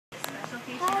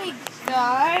Hi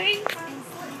guys.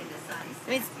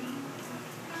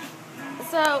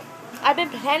 So I've been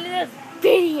planning a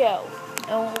video.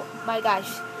 Oh my gosh.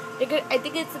 I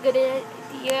think it's a good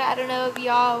idea. I don't know if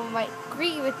y'all might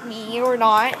agree with me or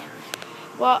not.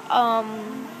 Well,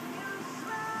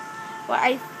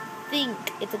 I think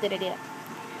it's a good idea.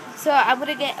 So I'm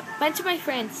gonna get a bunch of my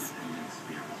friends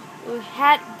who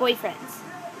had boyfriends.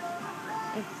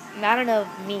 And I don't know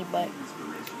me, but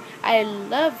I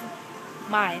love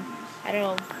mine. I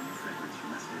don't know.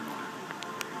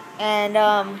 And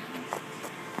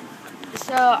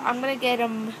so I'm gonna get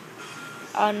them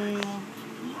on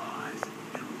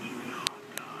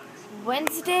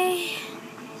Wednesday,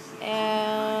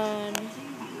 and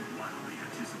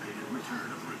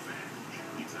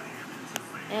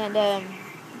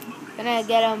gonna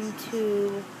get them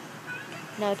to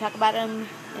talk about them,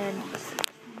 and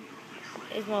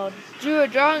Ismail drew a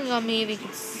drawing on me if you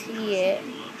can see it.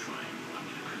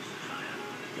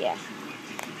 Yeah.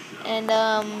 And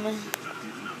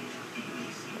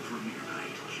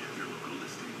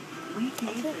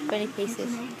funny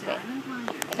faces today.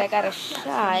 And I got a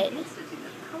shot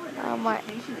on my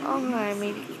arm,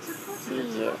 maybe you can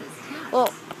see it. Well,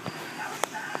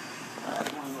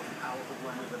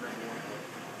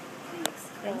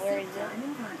 where is it?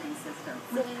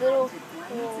 The little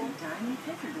hole.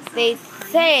 They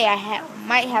say I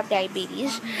might have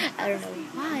diabetes. I don't know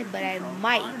why, but I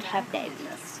might have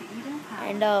diabetes.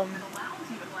 And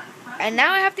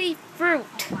now I have to eat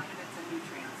fruit.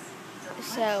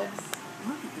 So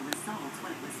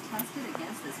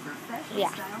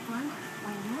yeah.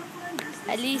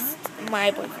 At least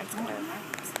my boyfriend's gonna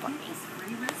support me.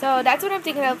 So that's what I'm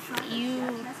thinking of.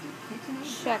 You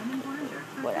check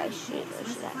what I should or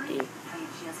should not do.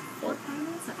 So,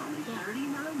 yeah.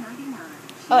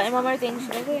 Oh, and one more thing.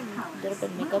 Should I wear a little bit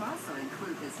of makeup?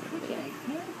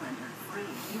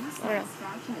 I don't know.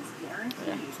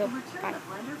 Yeah, so, bye.